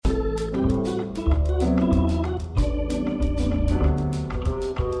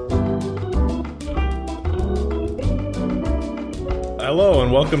Hello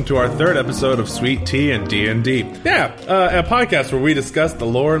and welcome to our third episode of Sweet Tea and D&D. A podcast where we discuss the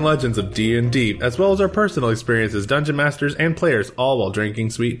lore and legends of D&D, as well as our personal experiences, dungeon masters, and players, all while drinking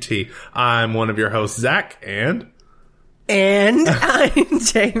sweet tea. I'm one of your hosts, Zach, and I'm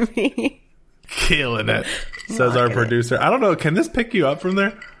Jamie. Killing it, says our producer. I don't know, can this pick you up from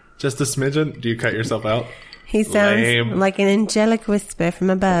there? Just a smidgen? Do you cut yourself out? He sounds Lame. like an angelic whisper from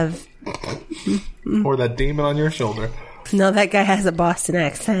above. Or that demon on your shoulder. No, that guy has a Boston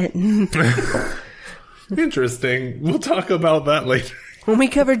accent. Interesting. We'll talk about that later. When we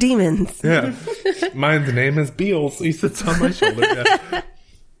cover demons. Yeah. Mine's name is Beals. He sits on my shoulder.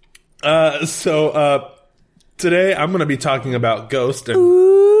 Yeah. Today I'm going to be talking about Ghost and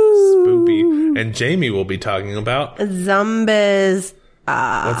Spoopy. And Jamie will be talking about Zombies.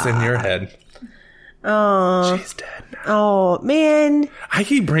 What's in your head? Oh. She's dead now. Oh, man. I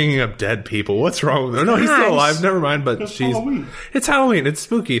keep bringing up dead people. What's wrong with her? No, he's still alive. Never mind. But it's Halloween. It's Halloween. It's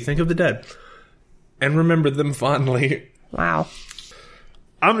spooky. Think of the dead. And remember them fondly. Wow.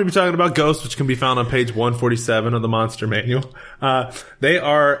 I'm going to be talking about ghosts, which can be found on page 147 of the Monster Manual. They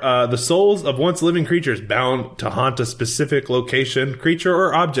are the souls of once living creatures bound to haunt a specific location, creature,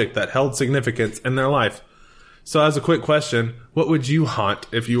 or object that held significance in their life. So as a quick question, what would you haunt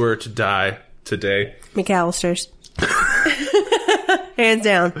if you were to die today? McAllister's. Hands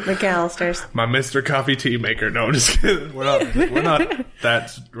down, McAllister's. My Mr. Coffee Tea Maker. No, I'm just kidding. We're not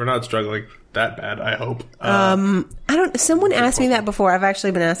struggling that bad, I hope. Someone asked me that before. I've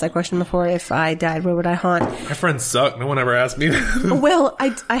actually been asked that question before. If I died, where would I haunt? My friends suck. No one ever asked me that. Well,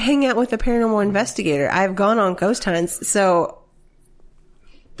 I hang out with a paranormal investigator. I've gone on ghost hunts, so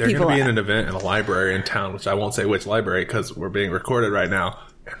they're going to be in an event in a library in town, which I won't say which library because we're being recorded right now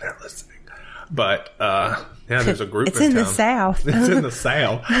and they're listening. But there's a group. It's in town. the South. It's in the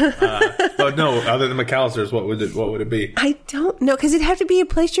South. But no, other than McAllister's, what would it be? I don't know, because it'd have to be a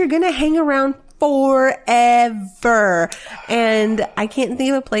place you're going to hang around forever, and I can't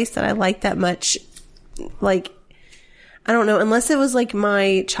think of a place that I like that much. Like, I don't know, unless it was like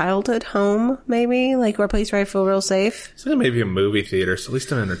my childhood home, maybe, like, or a place where I feel real safe. So maybe a movie theater, so at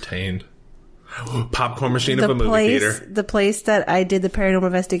least I'm entertained. Popcorn machine of a movie theater. The place that I did the paranormal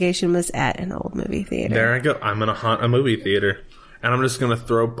investigation was at an old movie theater. There I go. I'm going to haunt a movie theater. And I'm just going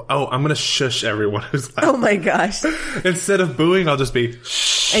to I'm going to shush everyone who's laughing. Oh my gosh. Instead of booing, I'll just be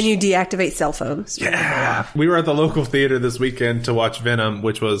shh. And you deactivate cell phones. Yeah. We were at the local theater this weekend to watch Venom,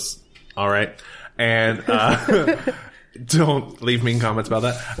 which was all right. And don't leave mean comments about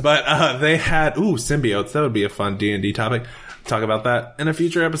that. But they had symbiotes. That would be a fun D&D topic. Talk about that in a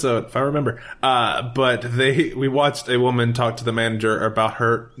future episode, if I remember. But we watched a woman talk to the manager about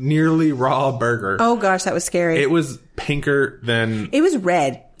her nearly raw burger. Oh gosh, that was scary. It was pinker than... It was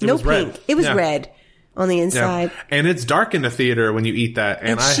red. No pink. It was red on the inside. Yeah. And it's dark in the theater when you eat that.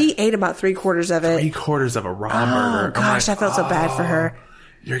 And she ate about 3/4 of it. 3/4 of a raw burger. Oh gosh, I felt so bad for her.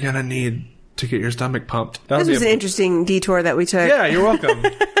 You're going to need to get your stomach pumped. This was an interesting detour that we took. Yeah, you're welcome.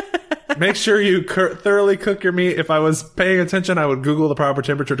 Make sure you thoroughly cook your meat. If I was paying attention, I would Google the proper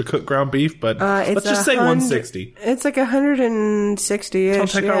temperature to cook ground beef, but let's just say 160. It's like 160-ish.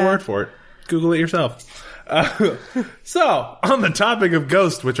 Don't take our word for it. Google it yourself. So, on the topic of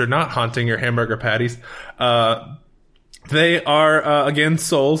ghosts, which are not haunting your hamburger patties, they are, again,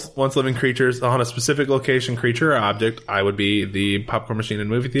 souls, once living creatures on a specific location, creature, or object. I would be the popcorn machine in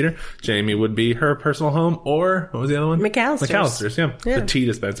movie theater. Jamie would be her personal home, or, what was the other one? McAllister's, yeah. The tea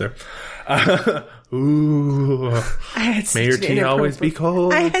dispenser. May your tea always be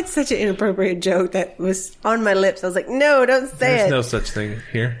cold. I had such an inappropriate joke that was on my lips. I was like, no, don't say There's no such thing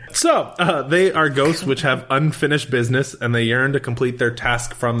here. So, they are ghosts which have unfinished business, and they yearn to complete their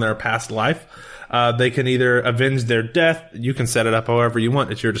task from their past life. They can either avenge their death. You can set it up however you want.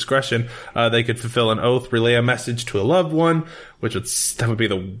 It's your discretion. They could fulfill an oath, relay a message to a loved one, that would be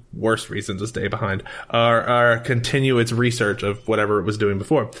the worst reason to stay behind, or continue its research of whatever it was doing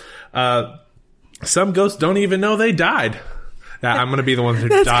before. Some ghosts don't even know they died. I'm going to be the one who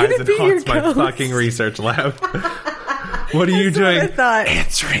dies and haunts my fucking research lab. What are you doing?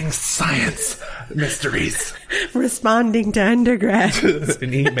 Answering science mysteries. Responding to undergrad.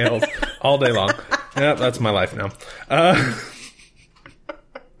 In emails all day long. Yep, that's my life now.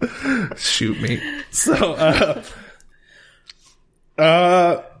 Shoot me. So,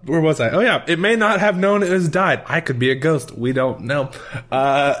 where was I? Oh yeah, it may not have known it has died. I could be a ghost. We don't know.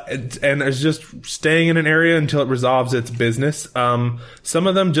 And it's just staying in an area until it resolves its business. Some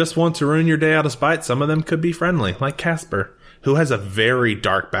of them just want to ruin your day out of spite. Some of them could be friendly, like Casper, who has a very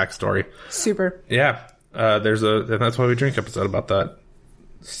dark backstory. Super. Yeah. And That's Why We Drink episode about that.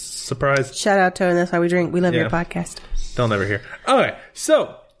 Surprise. Shout out to And That's Why We Drink. We love your podcast. They'll never hear. Okay,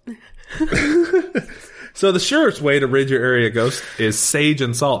 so... So the surest way to rid your area ghost is sage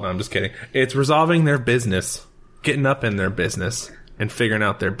and salt. No, I'm just kidding. It's resolving their business, getting up in their business, and figuring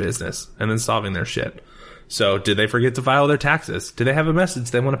out their business, and then solving their shit. So, did they forget to file their taxes? Do they have a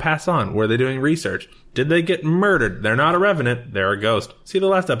message they want to pass on? Were they doing research? Did they get murdered? They're not a revenant. They're a ghost. See the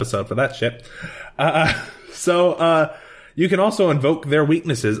last episode for that shit. You can also invoke their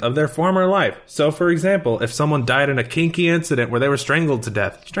weaknesses of their former life. So, for example, if someone died in a kinky incident where they were strangled to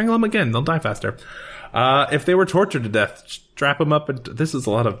death, strangle them again. They'll die faster. If they were tortured to death, strap them up. This is a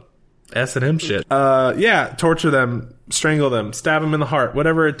lot of S&M shit. Torture them, strangle them, stab them in the heart,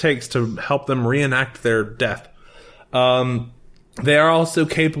 whatever it takes to help them reenact their death. They are also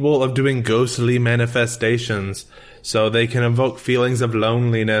capable of doing ghostly manifestations. So they can invoke feelings of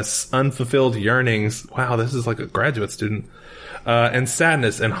loneliness, unfulfilled yearnings. Wow, this is like a graduate student. And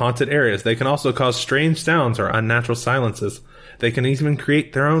sadness in haunted areas. They can also cause strange sounds or unnatural silences. They can even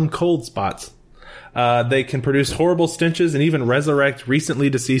create their own cold spots. They can produce horrible stenches and even resurrect recently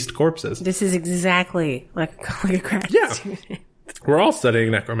deceased corpses. This is exactly like a graduate student. We're all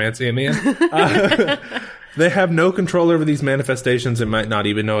studying necromancy in the end. They have no control over these manifestations and might not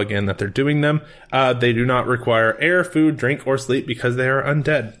even know again that they're doing them. They do not require air, food, drink, or sleep because they are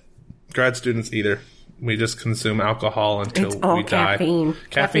undead. Grad students either. We just consume alcohol until we die.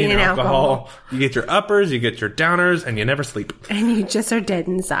 Caffeine and alcohol. You get your uppers, you get your downers, and you never sleep. And you just are dead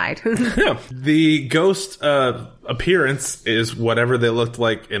inside. Yeah. The ghost appearance is whatever they looked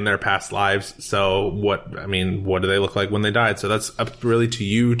like in their past lives. So what do they look like when they died? So that's up really to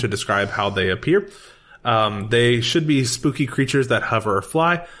you to describe how they appear. They should be spooky creatures that hover or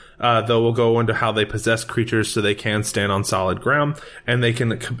fly. Though we'll go into how they possess creatures so they can stand on solid ground, and they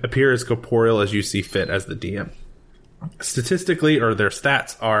can appear as corporeal as you see fit as the DM. Statistically, or their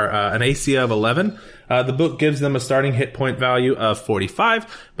stats are an AC of 11. The book gives them a starting hit point value of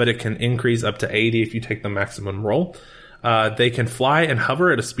 45, but it can increase up to 80 if you take the maximum roll. They can fly and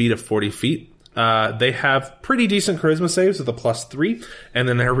hover at a speed of 40 feet. They have pretty decent charisma saves with a +3, and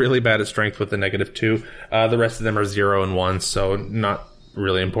then they're really bad at strength with a -2. The rest of them are 0 and 1, so not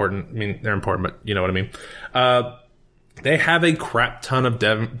really important. I mean, they're important, but you know what I mean. They have a crap ton of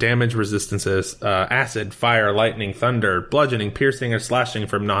damage resistances. Acid, fire, lightning, thunder, bludgeoning, piercing, or slashing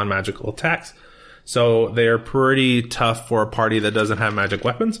from non-magical attacks. So they're pretty tough for a party that doesn't have magic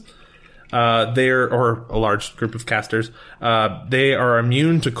weapons. Or a large group of casters. They are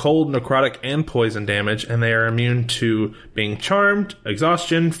immune to cold, necrotic, and poison damage, and they are immune to being charmed,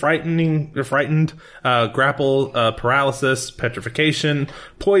 exhaustion, frightened, grapple, paralysis, petrification,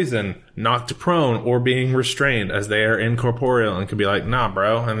 poison, knocked prone, or being restrained, as they are incorporeal and can be like, nah,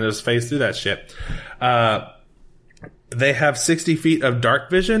 bro, and just phase through that shit. They have 60 feet of dark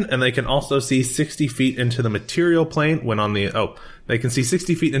vision, and they can also see 60 feet into the material plane when on the... they can see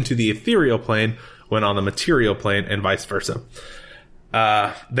 60 feet into the ethereal plane when on the material plane, and vice versa.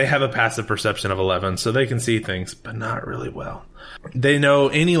 They have a passive perception of 11, so they can see things, but not really well. They know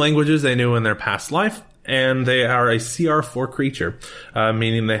any languages they knew in their past life, and they are a CR4 creature,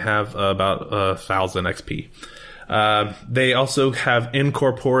 meaning they have about 1,000 XP. They also have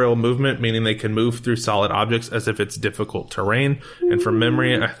incorporeal movement, meaning they can move through solid objects as if it's difficult terrain. And from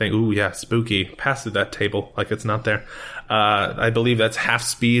memory, I think, spooky. Pass through that table like it's not there. I believe that's half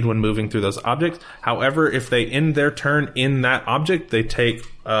speed when moving through those objects. However, if they end their turn in that object, they take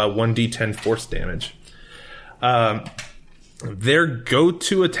 1d10 force damage. Their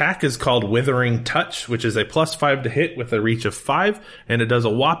go-to attack is called Withering Touch, which is a +5 to hit with a reach of 5, and it does a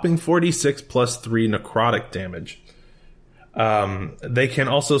whopping 46 +3 necrotic damage. They can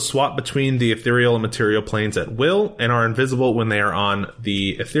also swap between the ethereal and material planes at will, and are invisible when they are on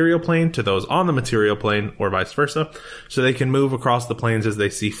the ethereal plane to those on the material plane, or vice versa. So they can move across the planes as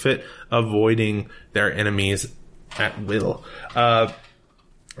they see fit, avoiding their enemies at will.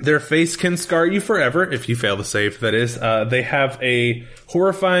 Their face can scar you forever if you fail to save, that is. They have a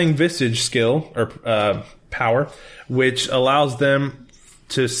horrifying visage skill, or power, which allows them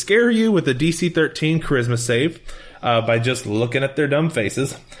to scare you with a DC 13 charisma save by just looking at their dumb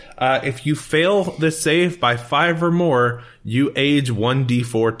faces. If you fail this save by 5 or more, you age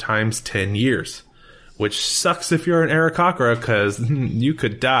 1d4 times 10 years. Which sucks if you're an Aarakocra, because you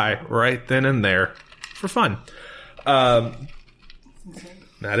could die right then and there for fun.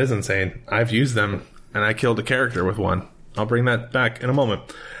 That is insane. I've used them, and I killed a character with one. I'll bring that back in a moment.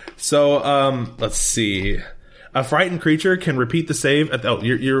 So, let's see. A frightened creature can repeat the save.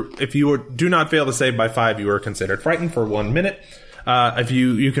 If you do not fail the save by 5, you are considered frightened for 1 minute. If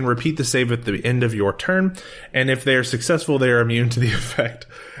you can repeat the save at the end of your turn, and if they are successful, they are immune to the effect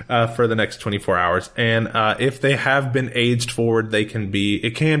for the next 24 hours. And if they have been aged forward, it can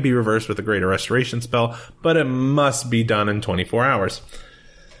be reversed with a Greater Restoration spell, but it must be done in 24 hours.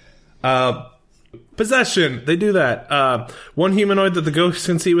 Possession, they do that. One humanoid that the ghost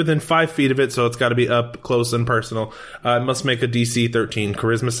can see within 5 feet of it, so it's got to be up close and personal, must make a DC 13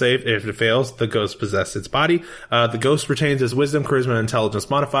 charisma save. If it fails, the ghost possesses its body. The ghost retains its wisdom, charisma, and intelligence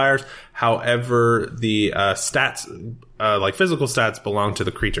modifiers. However, the stats, like physical stats, belong to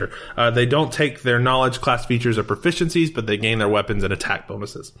the creature. They don't take their knowledge, class features, or proficiencies, but they gain their weapons and attack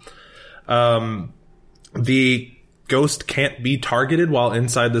bonuses. The ghost can't be targeted while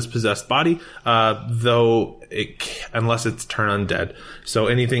inside this possessed body, unless it's turned undead. So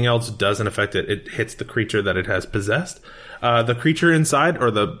anything else doesn't affect it. It hits the creature that it has possessed. The creature inside,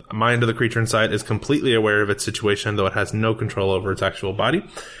 or the mind of the creature inside, is completely aware of its situation, though it has no control over its actual body.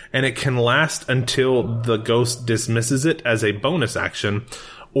 And it can last until the ghost dismisses it as a bonus action,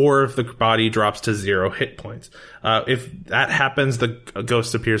 or if the body drops to 0 hit points. If that happens, the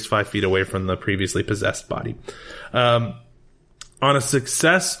ghost appears 5 feet away from the previously possessed body. On a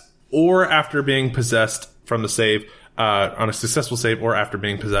success or after being possessed from the save, on a successful save or after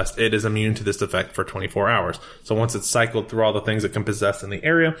being possessed, it is immune to this effect for 24 hours. So once it's cycled through all the things it can possess in the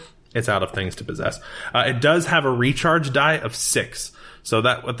area, it's out of things to possess. It does have a recharge die of 6. So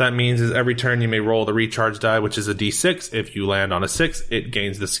what that means is every turn you may roll the recharge die, which is a d6. If you land on a 6, it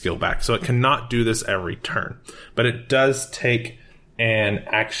gains the skill back. So it cannot do this every turn. But it does take an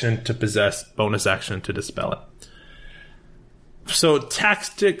action to possess, bonus action to dispel it. So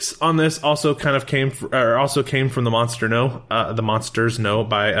tactics on this also kind of came from the Monsters Know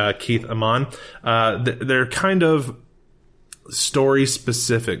by Keith Amon. They're kind of story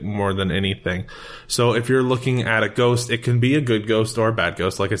specific more than anything. So if you're looking at a ghost, it can be a good ghost or a bad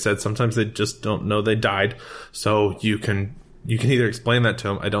ghost. Like I said, sometimes they just don't know they died. So you can either explain that to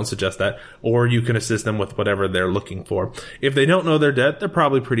them, I don't suggest that, or you can assist them with whatever they're looking for. If they don't know they're dead, they're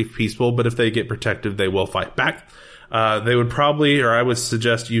probably pretty peaceful, but if they get protective, they will fight back. They would probably, or I would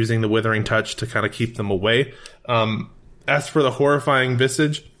suggest using the Withering Touch to kind of keep them away. As for the Horrifying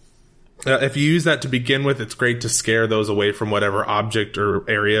Visage, if you use that to begin with, it's great to scare those away from whatever object or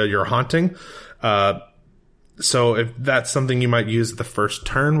area you're haunting. So if that's something you might use the first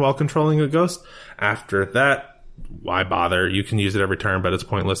turn while controlling a ghost, after that, why bother? You can use it every turn, but it's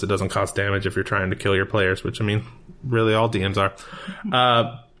pointless. It doesn't cost damage if you're trying to kill your players, which, I mean, really all DMs are.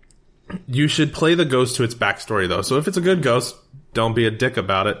 You should play the ghost to its backstory, though. So if it's a good ghost, don't be a dick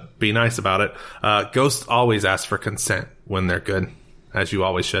about it. Be nice about it. Ghosts always ask for consent when they're good, as you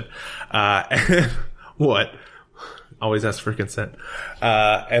always should. What? Always ask for consent.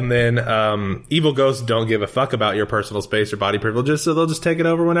 And then evil ghosts don't give a fuck about your personal space or body privileges, so they'll just take it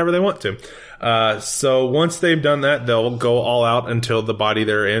over whenever they want to. So once they've done that, they'll go all out until the body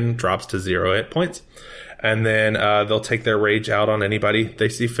they're in drops to 0 hit points. And then they'll take their rage out on anybody they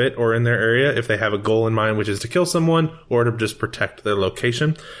see fit or in their area if they have a goal in mind, which is to kill someone or to just protect their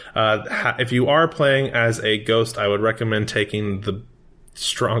location. If you are playing as a ghost, I would recommend taking the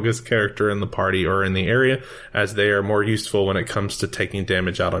strongest character in the party or in the area, as they are more useful when it comes to taking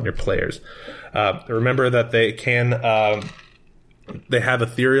damage out on your players. Remember that they can... they have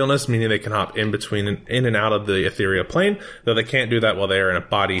etherealness, meaning they can hop in and out of the ethereal plane, though they can't do that while they are in a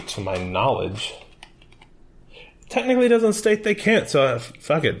body, to my knowledge. Technically doesn't state they can't, so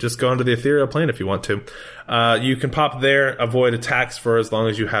fuck it. Just go into the ethereal plane if you want to. You can pop there, avoid attacks for as long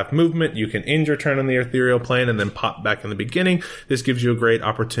as you have movement. You can end your turn on the ethereal plane and then pop back in the beginning. This gives you a great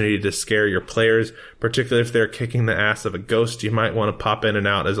opportunity to scare your players, particularly if they're kicking the ass of a ghost. You might want to pop in and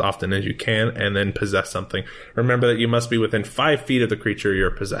out as often as you can and then possess something. Remember that you must be within 5 feet of the creature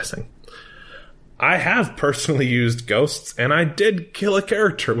you're possessing. I have personally used ghosts, and I did kill a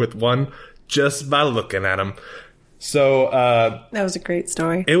character with one just by looking at him. So that was a great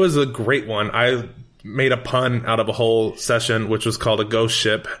story. It was a great one. I made a pun out of a whole session, which was called a ghost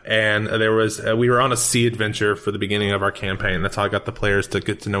ship, and there was we were on a sea adventure for the beginning of our campaign. That's how I got the players to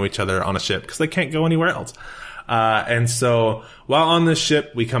get to know each other on a ship, because they can't go anywhere else. And so while on this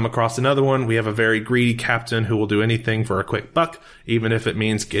ship, we come across another one. We have a very greedy captain who will do anything for a quick buck, even if it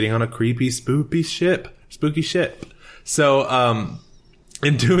means getting on a creepy, spooky ship. So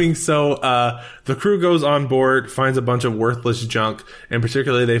in doing so, the crew goes on board, finds a bunch of worthless junk, and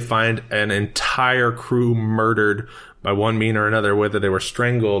particularly they find an entire crew murdered by one mean or another, whether they were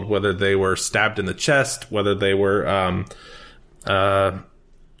strangled, whether they were stabbed in the chest, whether they were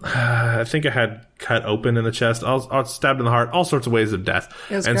I think it had cut open in the chest. I was stabbed in the heart. All sorts of ways of death.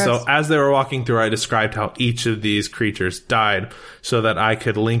 And gross. so as they were walking through, I described how each of these creatures died so that I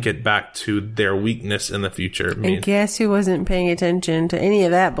could link it back to their weakness in the future. And guess who wasn't paying attention to any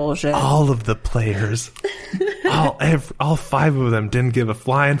of that bullshit? All of the players. all 5 of them didn't give a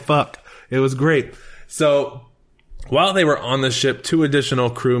flying fuck. It was great. So while they were on the ship, 2 additional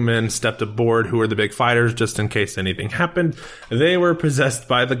crewmen stepped aboard who were the big fighters just in case anything happened. They were possessed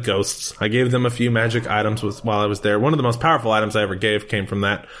by the ghosts. I gave them a few magic items while I was there. One of the most powerful items I ever gave came from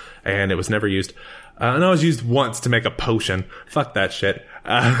that, and it was never used. And I was used once to make a potion. Fuck that shit.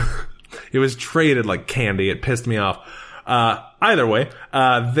 It was traded like candy. It pissed me off. Either way,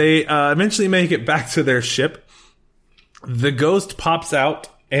 they eventually make it back to their ship. The ghost pops out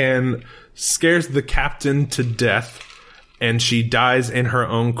and scares the captain to death, and she dies in her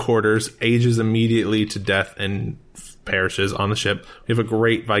own quarters, ages immediately to death, and perishes on the ship. We have a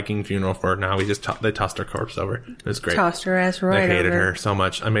great Viking funeral for her now. They tossed her corpse over. It was great. Tossed her ass right over. They hated her so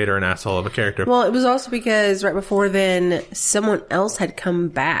much. I made her an asshole of a character. Well, it was also because right before then, someone else had come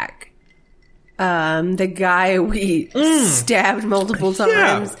back. The guy we stabbed multiple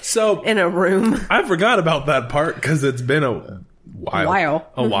times so in a room. I forgot about that part because it's been a while.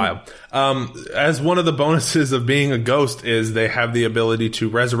 As one of the bonuses of being a ghost is they have the ability to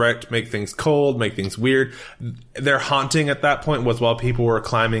resurrect, make things cold, make things weird. Their haunting at that point was while people were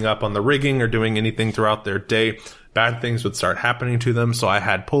climbing up on the rigging or doing anything throughout their day, bad things would start happening to them. So I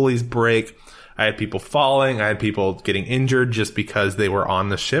had pulleys break. I had people falling. I had people getting injured just because they were on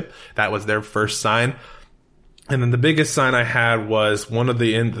the ship. That was their first sign. And then the biggest sign I had was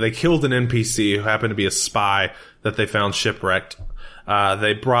they killed an NPC who happened to be a spy that they found shipwrecked.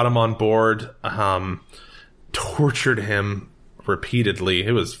 They brought him on board, tortured him repeatedly.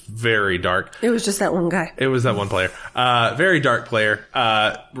 It was very dark. It was just that one guy. It was that one player. Very dark player.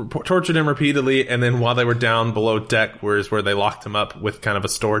 Tortured him repeatedly, and then while they were down below deck, where they locked him up with kind of a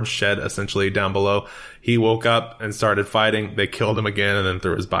storage shed, essentially, down below, he woke up and started fighting. They killed him again and then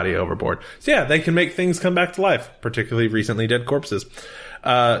threw his body overboard. So yeah, they can make things come back to life, particularly recently dead corpses.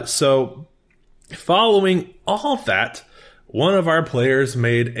 So following all that, one of our players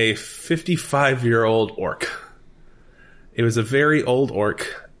made a 55-year-old orc. It was a very old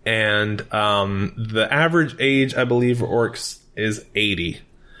orc, and the average age, I believe, for orcs is 80.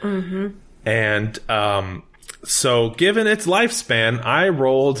 Mm-hmm. And so given its lifespan, I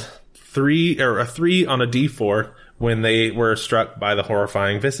rolled a 3 on a d4 when they were struck by the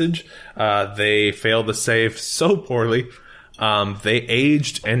horrifying visage. They failed the save so poorly. They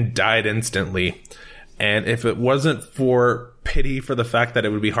aged and died instantly. And if it wasn't for pity for the fact that it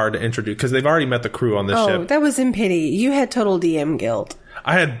would be hard to introduce, because they've already met the crew on this ship. Oh, that was in pity. You had total DM guilt.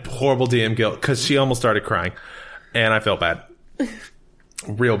 I had horrible DM guilt because she almost started crying, and I felt bad.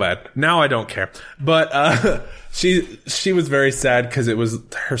 Real bad. Now I don't care. But she was very sad because it was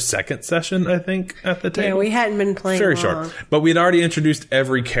her second session, I think, at the table. Yeah, we hadn't been playing very long. short. But we'd already introduced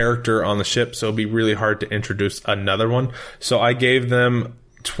every character on the ship, so it'd be really hard to introduce another one. So I gave them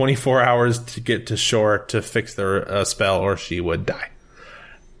 24 hours to get to shore to fix their spell, or she would die.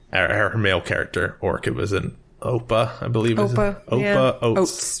 Her male character, orc, it was an Opa, I believe. Opa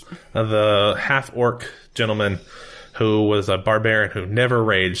Oates. The half-orc gentleman who was a barbarian who never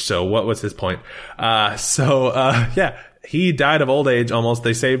raged, so what was his point? Yeah, he died of old age almost.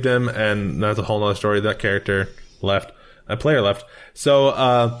 They saved him, and that's a whole nother story. That character left. A player left.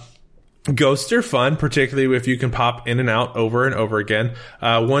 So, ghosts are fun, particularly if you can pop in and out over and over again.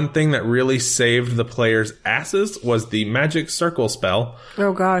 One thing that really saved the players' asses was the magic circle spell.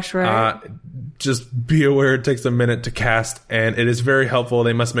 Oh gosh, right. Just be aware it takes a minute to cast, and it is very helpful.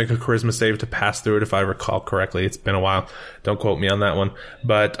 They must make a charisma save to pass through it, if I recall correctly. It's been a while. Don't quote me on that one.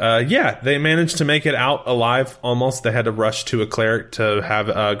 But yeah, they managed to make it out alive almost. They had to rush to a cleric to have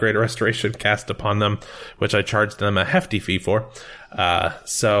a Greater Restoration cast upon them, which I charged them a hefty fee for.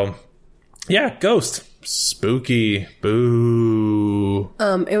 So... yeah, ghost. Spooky. Boo.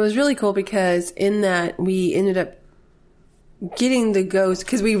 It was really cool because in that we ended up getting the ghost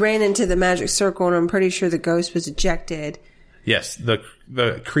because we ran into the magic circle, and I'm pretty sure the ghost was ejected. Yes,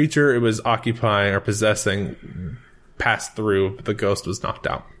 the creature it was occupying or possessing passed through, but the ghost was knocked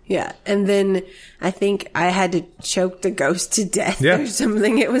out. Yeah, and then I think I had to choke the ghost to death or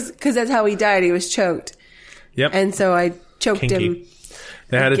something. It was because that's how he died. He was choked. Yep. And so I choked him.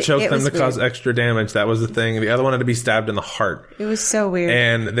 They had to choke them to cause extra damage. That was the thing. The other one had to be stabbed in the heart. It was so weird.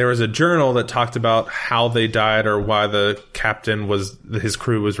 And there was a journal that talked about how they died or why the captain his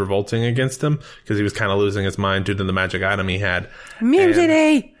crew was revolting against him because he was kind of losing his mind due to the magic item he had.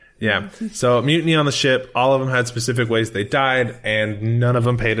 Mutiny! Yeah. So mutiny on the ship. All of them had specific ways they died, and none of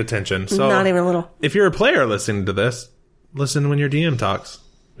them paid attention. So Not even a little. if you're a player listening to this, listen when your DM talks.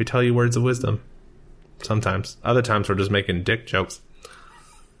 We tell you words of wisdom. Sometimes. Other times we're just making dick jokes.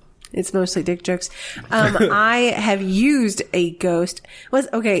 It's mostly dick jokes. I have used a ghost.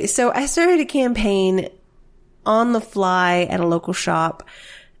 So I started a campaign on the fly at a local shop.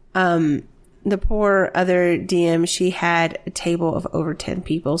 The poor other DM, she had a table of over 10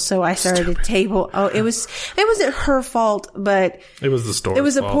 people. So I started a table. Oh, it wasn't her fault, but it was the story. It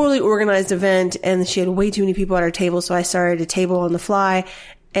was a poorly organized event, and she had way too many people at her table. So I started a table on the fly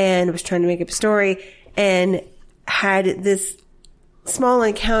and was trying to make up a story and had this small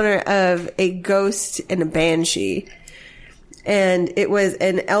encounter of a ghost and a banshee. And it was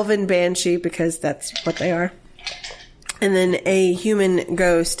an elven banshee, because that's what they are. And then a human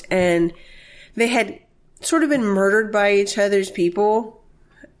ghost. And they had sort of been murdered by each other's people.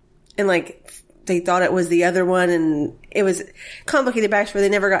 And they thought it was the other one. And it was complicated backstory they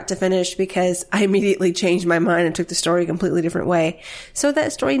never got to finish, because I immediately changed my mind and took the story a completely different way. So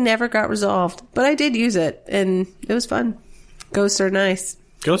that story never got resolved. But I did use it, and it was fun. Ghosts are nice.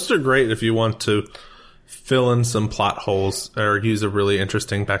 Ghosts are great if you want to fill in some plot holes or use a really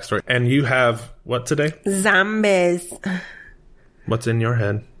interesting backstory. And you have what today? Zombies. What's in your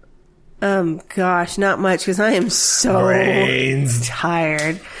head? Gosh, not much, because I am so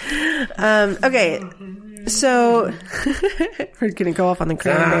tired. Okay, so we're gonna go off on the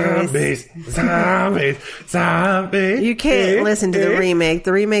cranberries. Zombies. You can't listen to the remake.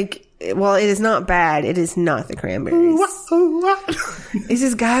 The remake, well, it is not bad. It is not the Cranberries. It's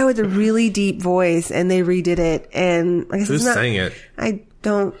this guy with a really deep voice, and they redid it. And like, who sang it? I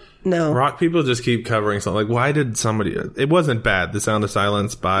don't know. Rock people just keep covering something. Like, why did somebody? It wasn't bad. The Sound of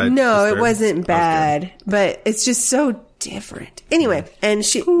Silence by no, it wasn't bad, but it's just so different. Anyway, and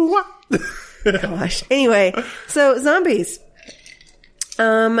she. Gosh. Anyway, so zombies.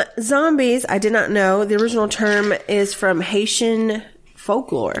 Zombies. I did not know the original term is from Haitian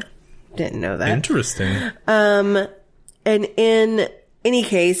folklore. Didn't know that. Interesting. And in any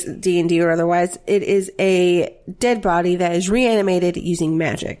case, D&D or otherwise, it is a dead body that is reanimated using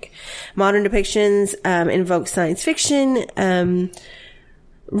magic. Modern depictions invoke science fiction,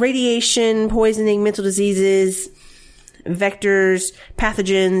 radiation, poisoning, mental diseases, vectors,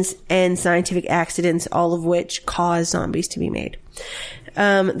 pathogens, and scientific accidents, all of which cause zombies to be made.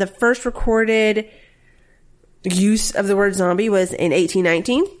 The first recorded use of the word zombie was in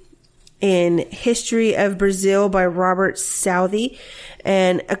 1819 in History of Brazil by Robert Southey.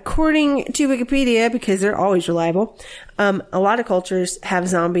 And according to Wikipedia, because they're always reliable, a lot of cultures have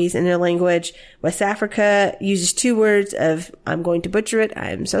zombies in their language. West Africa uses two words of, I'm going to butcher it,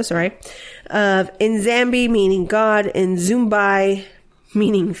 I'm so sorry, of Nzambi, meaning God, and Zumbai,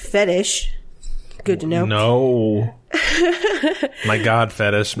 meaning fetish. Good to know. No. My God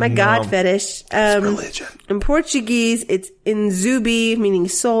fetish. My God fetish. It's religion. In Portuguese, it's Nzubi, meaning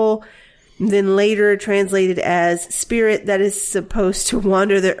soul, then later translated as spirit that is supposed to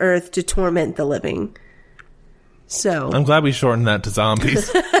wander the earth to torment the living. So I'm glad we shortened that to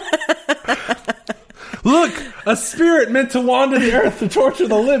zombies. Look, a spirit meant to wander the earth to torture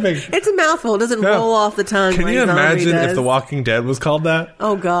the living. It's a mouthful. It doesn't roll off the tongue. Can you imagine if The Walking Dead was called that?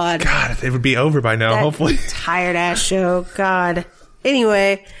 Oh, God. God, it would be over by now, hopefully. Tired ass show. God.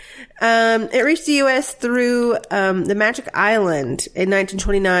 Anyway, it reached the U.S. through The Magic Island in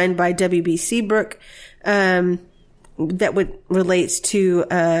 1929 by W.B. Seabrook. That relates to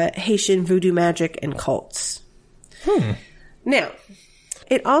Haitian voodoo magic and cults. Now,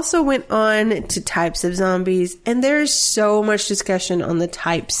 it also went on to types of zombies, and there's so much discussion on the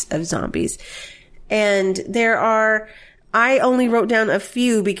types of zombies. And I only wrote down a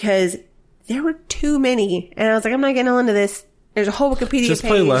few because there were too many. And I was like, I'm not getting into this. There's a whole Wikipedia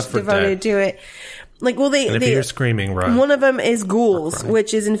page devoted to it. Like, well, if you're screaming, run. One of them is ghouls,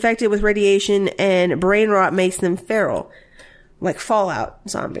 which is infected with radiation, and brain rot makes them feral. Like Fallout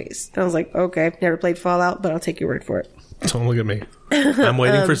zombies. And I was like, okay, never played Fallout, but I'll take your word for it. Don't look at me. I'm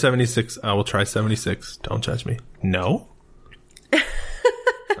waiting for 76. I will try 76. Don't judge me. No?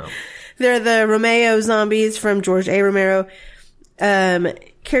 They're the Romeo zombies from George A. Romero.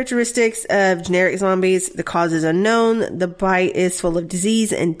 Characteristics of generic zombies. The cause is unknown. The bite is full of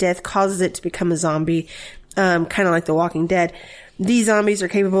disease, and death causes it to become a zombie. Kind of like The Walking Dead. These zombies are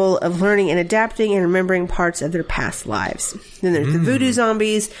capable of learning and adapting and remembering parts of their past lives. Then there's the voodoo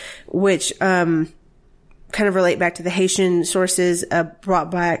zombies, which kind of relate back to the Haitian sources,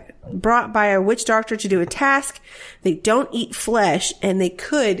 brought by a witch doctor to do a task. They don't eat flesh, and they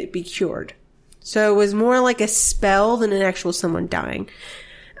could be cured. So it was more like a spell than an actual someone dying.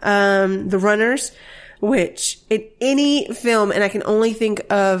 The Runners, which in any film, and I can only think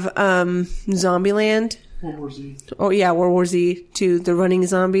of Zombieland. World War Z. Oh yeah, World War Z 2, the running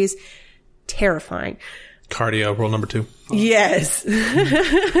zombies. Terrifying. Cardio, rule number 2. Yes.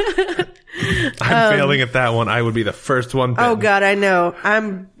 I'm failing at that one. I would be the first one bitten. Oh God, I know.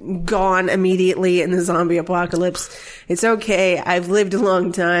 I'm gone immediately in the zombie apocalypse. It's okay. I've lived a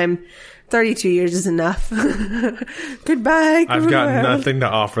long time. 32 years is enough. Goodbye. I've got nothing to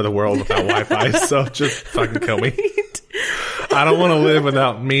offer the world without Wi-Fi, so just fucking kill me. I don't want to live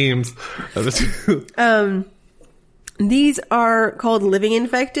without memes. These are called living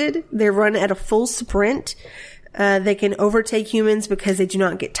infected. They run at a full sprint. They can overtake humans because they do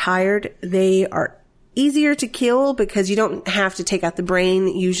not get tired. They are easier to kill because you don't have to take out the brain.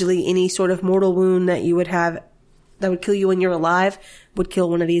 Usually any sort of mortal wound that you would have that would kill you when you're alive would kill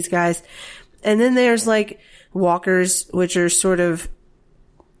one of these guys. And then there's like walkers, which are sort of,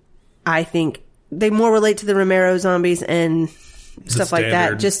 I think, they more relate to the Romero zombies and stuff like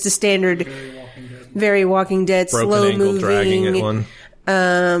that. Just the standard, very Walking Dead, broken slow ankle, dragging at moving.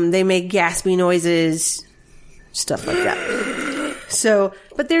 one. They make gaspy noises, stuff like that. So,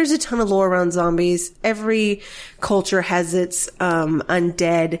 but there's a ton of lore around zombies. Every culture has its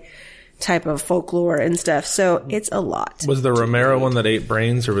undead type of folklore and stuff. So it's a lot. Was the Romero one that ate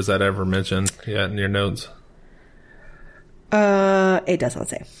brains, or was that ever mentioned yet in your notes? It does not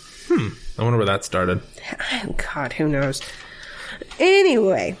say. I wonder where that started. God, who knows?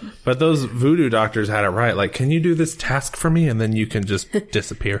 Anyway. But those voodoo doctors had it right. Like, can you do this task for me? And then you can just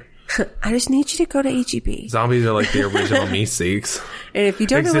disappear. I just need you to go to HEB. Zombies are like the original Me-Seeks. And if you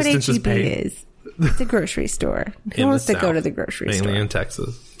don't know what Existence is HEB pain. is, it's a grocery store. Who In wants the to go South, to the grocery mainly store? in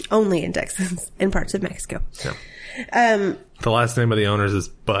Texas. Only in Texas and parts of Mexico. Yeah. The last name of the owners is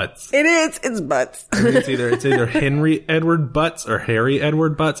Butts. It is. It's Butts. It's either Henry Edward Butts or Harry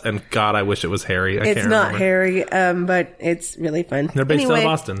Edward Butts, and God, I wish it was Harry. I It's can't not remember. Harry, but it's really fun. They're based out of Anyway,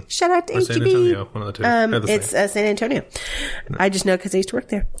 Boston. Shout out to Or HEB. San Antonio, one of the two. They're the It's same. San Antonio. I just know because I used to work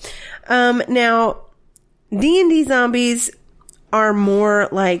there. Now, D&D zombies are more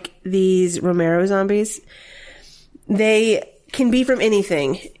like these Romero zombies. They can be from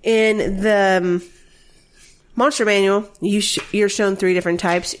anything. In the Monster Manual, you're shown 3 different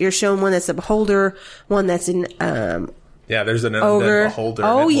types. You're shown one that's a beholder, one that's an Yeah, there's an ogre. undead beholder.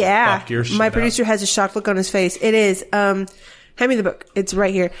 Oh and it will yeah, fuck your shit my up. producer has a shocked look on his face. It is. Hand me the book. It's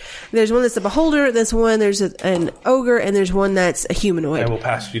right here. There's one that's a beholder. There's one. There's an ogre, and there's one that's a humanoid. I will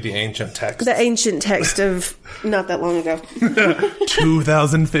pass you the ancient text. The ancient text of not that long ago.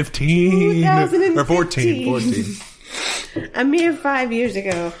 2015. Or 14. A mere 5 years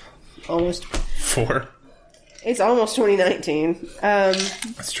ago. Almost. 4. It's almost 2019.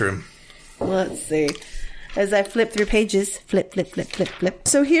 That's true. Let's see. As I flip through pages, flip.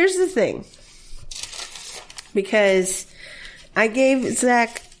 So here's the thing. Because I gave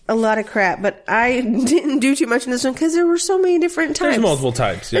Zach a lot of crap, but I didn't do too much in this one because there were so many different types. There's multiple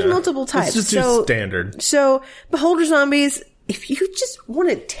types. Yeah. There's multiple types. Let's just do standard. So, beholder zombies, if you just want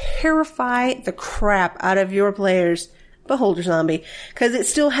to terrify the crap out of your players, beholder zombie. Because it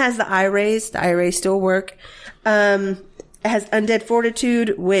still has the eye rays. The eye rays still work. It has undead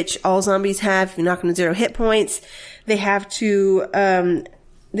fortitude, which all zombies have. If you knock them to 0 hit points, they have to,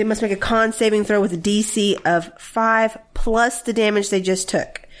 they must make a con saving throw with a DC of 5 plus the damage they just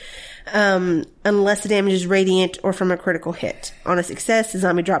took. Unless the damage is radiant or from a critical hit. On a success, the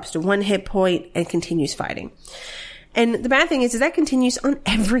zombie drops to 1 hit point and continues fighting. And the bad thing is that continues on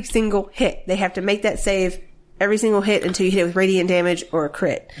every single hit. They have to make that save every single hit until you hit it with radiant damage or a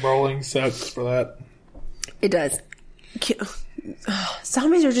crit. Rolling sucks for that. It does.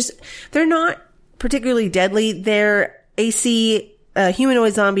 Zombies are just, they're not particularly deadly. Their AC,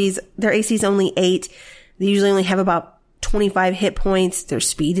 humanoid zombies, their AC is only 8. They usually only have about 25 hit points. Their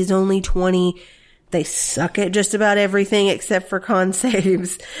speed is only 20. They suck at just about everything except for con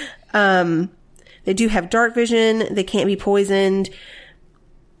saves. They do have dark vision. They can't be poisoned.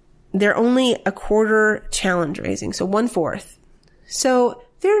 They're only a quarter challenge raising, so 1/4. So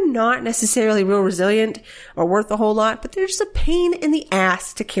they're not necessarily real resilient or worth a whole lot, but they're just a pain in the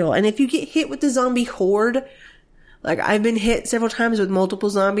ass to kill. And if you get hit with the zombie horde, like I've been hit several times with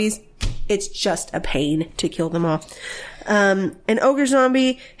multiple zombies, it's just a pain to kill them all. An ogre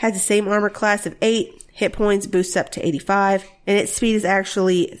zombie has the same armor class of 8, hit points boosts up to 85, and its speed is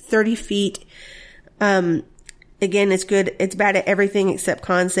actually 30 feet. Again, it's good. It's bad at everything except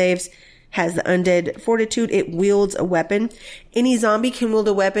con saves. Has the undead fortitude. It wields a weapon. Any zombie can wield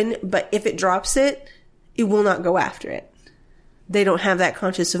a weapon, but if it drops it, it will not go after it. they don't have that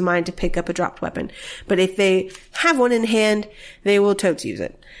conscious of mind to pick up a dropped weapon. But if they have one in hand, they will totes use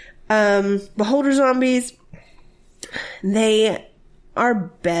it. Beholder zombies, they are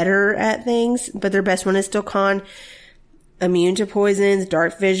better at things, but their best one is still con. Immune to poisons,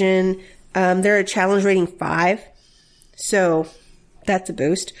 dark vision. They're a challenge rating 5. So that's a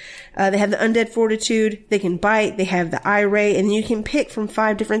boost. They have the undead fortitude. They can bite. They have the eye ray, and you can pick from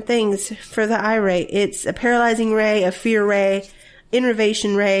 5 different things for the eye ray. It's a paralyzing ray, a fear ray,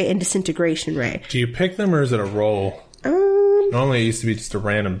 innervation ray, and disintegration ray. Do you pick them or is it a roll? Normally it used to be just a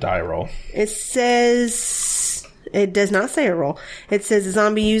random die roll. It does not say a roll. It says a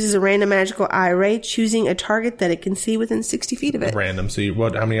zombie uses a random magical eye ray, choosing a target that it can see within 60 feet of it. Random. So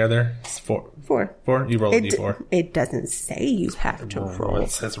how many are there? 4. 4. You roll a d4. It doesn't say you have to roll.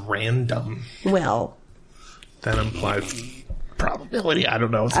 It says random. Well, that implies probability. I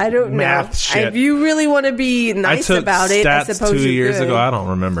don't know. I don't math know. Shit. If you really want to be nice about it, I suppose 2 you years could. ago. I don't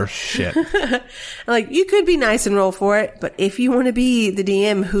remember shit. Like, you could be nice and roll for it, but if you want to be the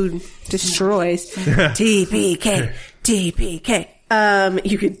DM who destroys TPK,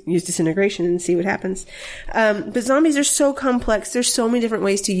 you could use disintegration and see what happens. But zombies are so complex. There's so many different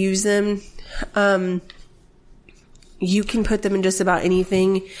ways to use them. You can put them in just about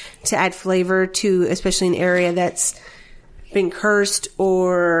anything to add flavor to, especially an area that's been cursed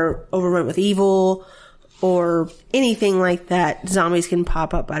or overrun with evil or anything like that. Zombies can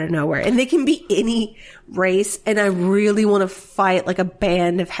pop up out of nowhere, and they can be any race. And I really want to fight like a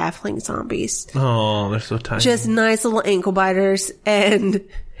band of halfling zombies. Oh, they're so tiny. Just nice little ankle biters and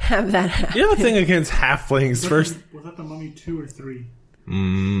have that happen. You have a thing against halflings first. Was that the Mummy 2 or 3? I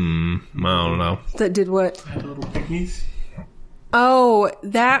don't know. That did what? Had the little pygmies? Oh,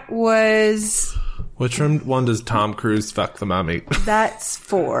 that was... Which one does Tom Cruise fuck the mummy? That's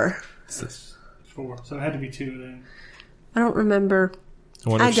 4. 4. So it had to be 2 then. I don't remember. I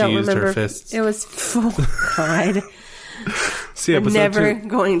wonder if she used her fists. It was... Oh, God. See I'm episode never 2.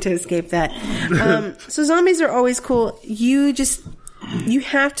 going to escape that. So zombies are always cool. You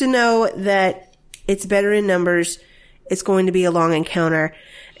have to know that it's better in numbers. It's going to be a long encounter.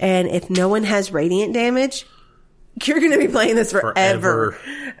 And if no one has radiant damage, you're going to be playing this forever.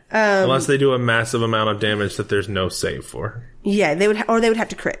 Unless they do a massive amount of damage that there's no save for. Yeah, they would have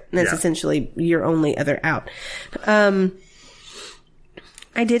to crit. And that's essentially your only other out. I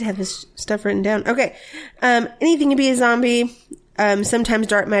did have this stuff written down. Okay. Anything can be a zombie. Sometimes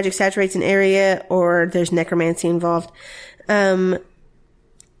dark magic saturates an area, or there's necromancy involved. When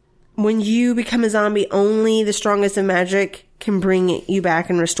you become a zombie, only the strongest of magic can bring you back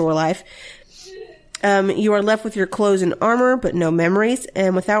and restore life. You are left with your clothes and armor, but no memories.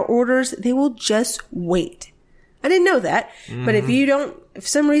 And without orders, they will just wait. I didn't know that. Mm-hmm. But if for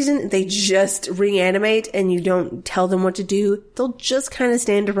some reason they just reanimate and you don't tell them what to do, they'll just kind of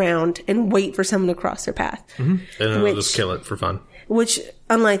stand around and wait for someone to cross their path. Mm-hmm. And then they'll just kill it for fun. Which,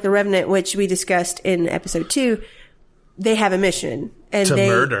 unlike the Revenant, which we discussed in episode 2, they have a mission. And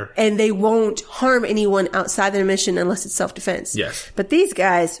murder. And they won't harm anyone outside their mission unless it's self-defense. Yes. But these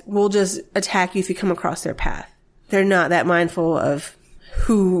guys will just attack you if you come across their path. They're not that mindful of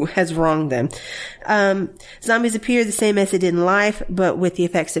who has wronged them. Zombies appear the same as they did in life, but with the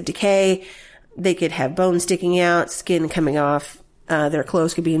effects of decay. They could have bones sticking out, skin coming off. Their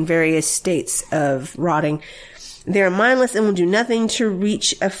clothes could be in various states of rotting. They're mindless and will do nothing to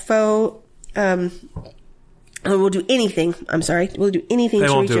reach a foe. We'll do anything. I'm sorry. We'll do anything to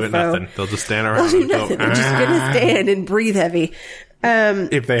reach a foe. They won't do nothing. They'll just stand around. They'll do nothing. They're just going to stand and breathe heavy.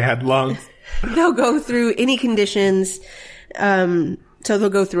 If they had lungs. They'll go through any conditions. So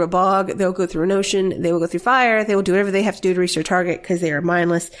they'll go through a bog. They'll go through an ocean. They will go through fire. They will do whatever they have to do to reach their target because they are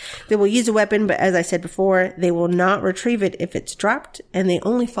mindless. They will use a weapon, but as I said before, they will not retrieve it if it's dropped, and they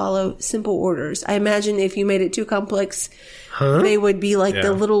only follow simple orders. I imagine if you made it too complex, they would be like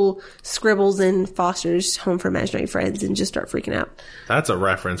the little scribbles in Foster's Home for Imaginary Friends and just start freaking out. That's a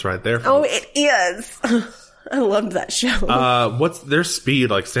reference right there. Oh, it is. I loved that show. What's their speed?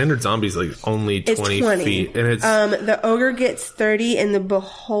 Like standard zombies, like only 20 feet, and it's the ogre gets 30, and the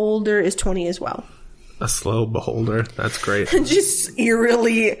beholder is 20 as well. A slow beholder. That's great. Just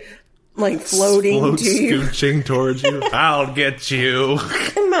eerily, like floating to you, scooching towards you. I'll get you,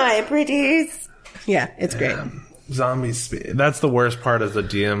 my pretties. Yeah, it's great. Zombie speed. That's the worst part as a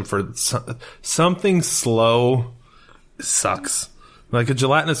DM for something slow. Sucks. Like a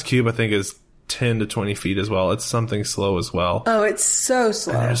gelatinous cube, I think is 10 to 20 feet as well. It's something slow as well. Oh, it's so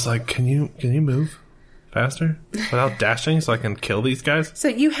slow. And it's like, can you move faster without dashing so I can kill these guys? So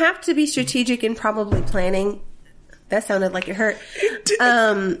you have to be strategic and probably planning. That sounded like it hurt.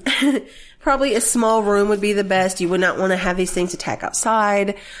 Probably a small room would be the best. You would not want to have these things attack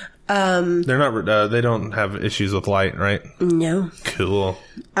outside. They're not. They don't have issues with light, right? No. Cool.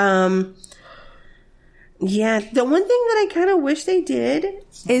 Yeah. The one thing that I kind of wish they did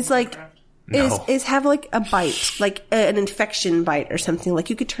is like. No. Is have like a bite, like an infection bite or something. Like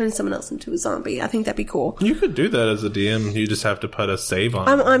you could turn someone else into a zombie. I think that'd be cool. You could do that as a DM. You just have to put a save on.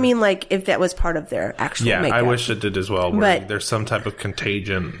 I mean, like if that was part of their actual makeup. I wish it did as well. Where But- there's some type of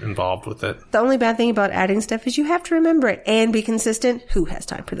contagion involved with it. The only bad thing about adding stuff is you have to remember it and be consistent. Who has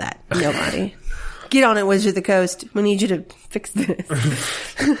time for that? Nobody. Get on it, Wizard of the Coast. We need you to fix this.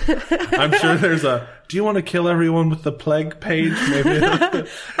 I'm sure there's a. Do you want to kill everyone with the plague page? Maybe.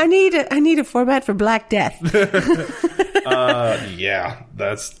 I need a format for Black Death. Yeah,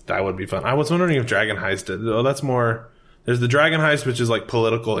 that would be fun. I was wondering if Dragon Heist did. Oh, that's more. There's the Dragon Heist, which is like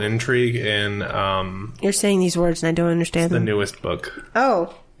political intrigue in You're saying these words and I don't understand the them. newest book.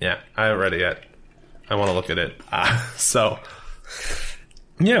 Oh. Yeah, I haven't read it yet. I want to look at it. So,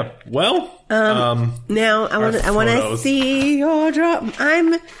 yeah. Well, Now I want to photos. see your drop.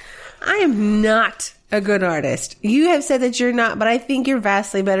 I am not a good artist. You have said that you're not, but I think you're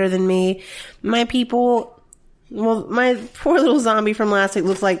vastly better than me. My people, well, my poor little zombie from last week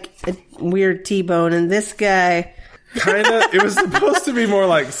looks like a weird T-bone, and this guy. kind of. It was supposed to be more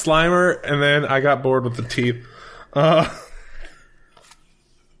like Slimer, and then I got bored with the teeth.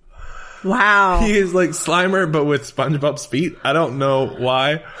 Wow. He is like Slimer, but with SpongeBob's feet. I don't know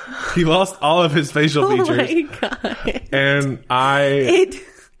why. He lost all of his facial Oh features, my god. and I It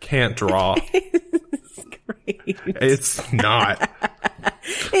can't draw. is great. It's not.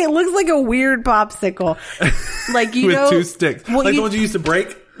 It looks like a weird popsicle. Like, you With know. two sticks. well, Like the ones you used to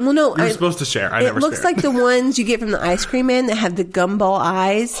break. well, no. You're supposed to share. I It never looks shared. like the ones you get from the ice cream man that have the gumball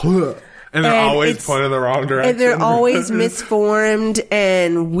eyes. And they're and always it's- pointing in the wrong direction. And they're always misformed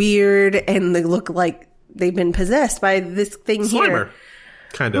and weird, and they look like they've been possessed by this thing Slimer. here.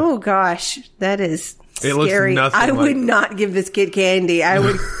 Kind of. Oh gosh, that is It looks scary. nothing I would like- not give this kid candy. I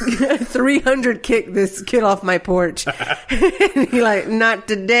would 300 kick this kid off my porch. And be like, not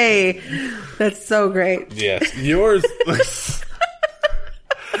today. That's so great. Yes. Yours.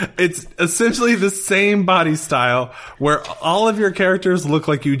 It's essentially the same body style where all of your characters look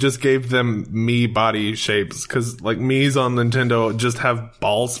like you just gave them Mii body shapes. Because, like, Mii's on Nintendo just have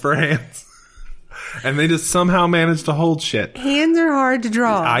balls for hands. And they just somehow manage to hold shit. Hands are hard to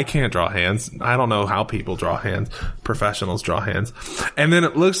draw. I can't draw hands. I don't know how people draw hands. Professionals draw hands. And then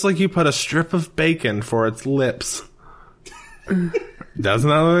it looks like you put a strip of bacon for its lips. Doesn't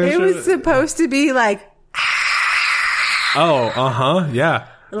that look like it was supposed to be like, Oh, yeah.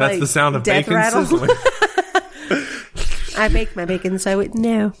 That's Like the sound of death bacon rattle? sizzling. I baked my bacon, so I wouldn't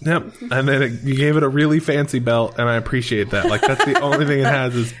know. Yep. And then you gave it a really fancy belt, and I appreciate that. Like, that's the only thing it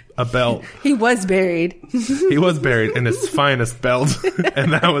has is a belt. He was buried. He was buried in his finest belt,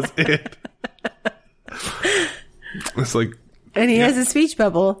 and that was it. It's like, And he has a speech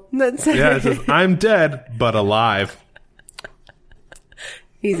bubble. That's yeah, it says, I'm dead, but alive.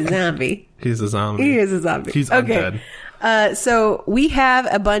 He's a zombie. He's a zombie. He is a zombie. He's okay. undead. So we have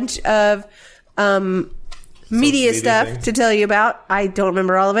a bunch of media stuff things. to tell you about. I don't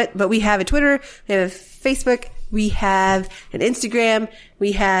remember all of it, but we have a Twitter, we have a Facebook, we have an Instagram,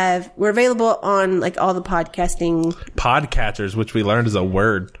 we're available on like all the podcasting. Podcatchers, which we learned is a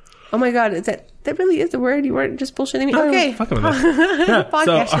word. Oh my god, that really is the word? You weren't just bullshitting me? Okay. Fucking with us. Yeah. So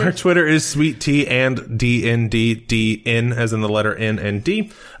Podcatchers. our Twitter is Sweet Tea and DNDDN, as in the letter N and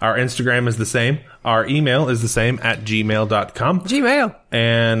D. Our Instagram is the same. Our email is the same at gmail.com. Gmail.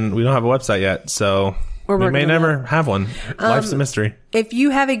 And we don't have a website yet, so We're we working may on never have one. Life's a mystery. If you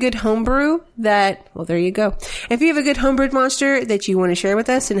have a good homebrew well, there you go. If you have a good homebrewed monster that you want to share with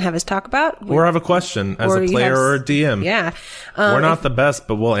us and have us talk about, Or have a question as or a you player have- or a DM. yeah. We're not the best,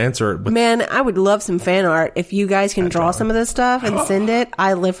 but we'll answer it with Man, I would love some fan art. If you guys can draw some of this stuff and send it,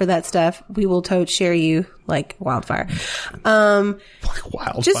 I live for that stuff. We will share you like wildfire.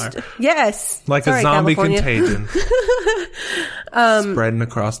 wildfire. Just, yes. Like Sorry, a zombie California. contagion. Spreading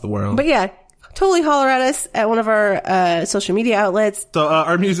across the world. But yeah, totally holler at us at one of our social media outlets. So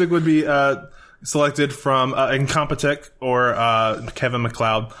our music would be selected from Incompetech or Kevin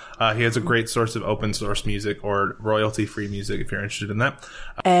MacLeod. He has a great source of open source music or royalty-free music if you're interested in that.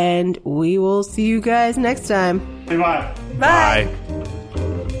 And we will see you guys next time. Say bye. Bye. Bye.